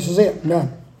 This is it. I'm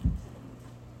done.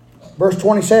 Verse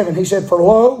 27, he said, for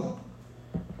lo,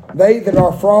 they that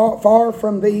are far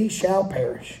from thee shall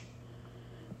perish.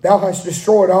 Thou hast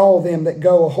destroyed all them that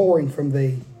go a-whoring from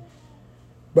thee.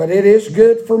 But it is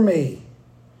good for me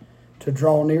to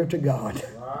draw near to God.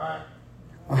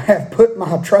 I have put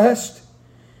my trust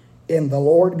in the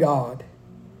Lord God,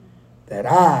 that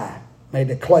I may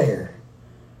declare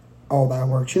all thy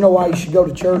works. You know why you should go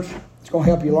to church? It's going to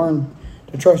help you learn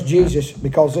to trust Jesus,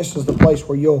 because this is the place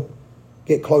where you'll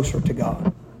get closer to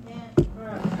God.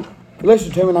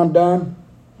 Listen to me and I'm done.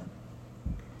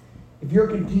 If you're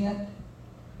content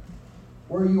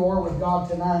where you are with God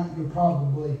tonight, you're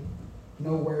probably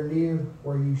nowhere near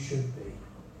where you should be.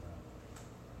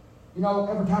 You know,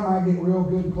 every time I get real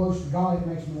good and close to God, it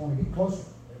makes me want to get closer.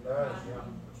 It does, yeah.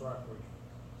 That's right, preacher.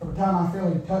 Every time I feel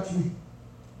Him touch me,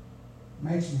 it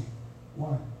makes me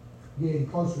want to get Him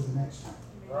closer the next time.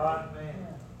 Right, man.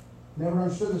 Never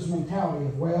understood this mentality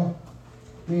of, well,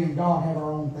 me and God have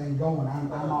our own thing going.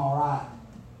 I'm all right.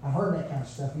 I've heard that kind of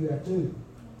stuff. You have too.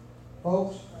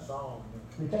 Folks, song.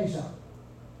 Let me tell you something.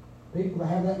 People that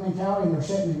have that mentality and they're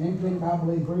sitting in independent,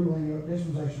 Bible-believing, premillennial,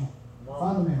 dispensational,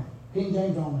 fundamental, King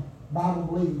James only,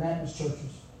 Bible-believing Baptist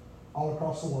churches all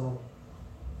across the world.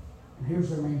 And here's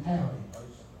their mentality.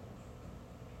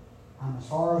 I'm as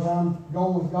far as I'm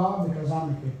going with God because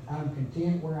I'm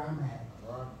content where I'm at.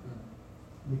 Right.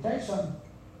 Let me tell you something.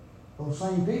 Those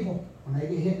same people, when they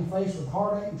get hit in the face with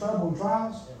heartache and trouble and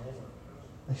trials,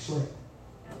 they slip.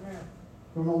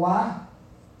 You know why?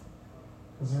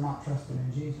 Because they're not trusting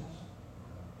in Jesus.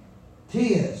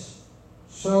 'Tis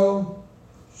so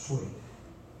sweet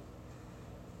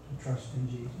to trust in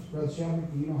Jesus. Brother Shelby,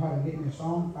 do you know how to get me a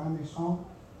song? Find me a song?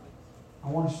 I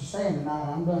want us to stand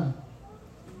tonight. I'm done.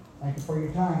 Thank you for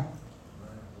your time.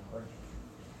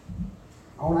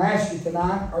 I want to ask you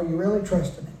tonight, are you really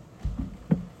trusting Him?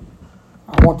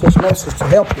 I want this message to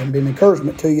help you and be an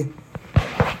encouragement to you.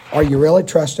 Are you really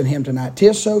trusting Him tonight?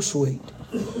 'Tis so sweet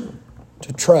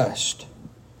to trust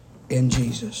in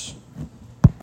Jesus.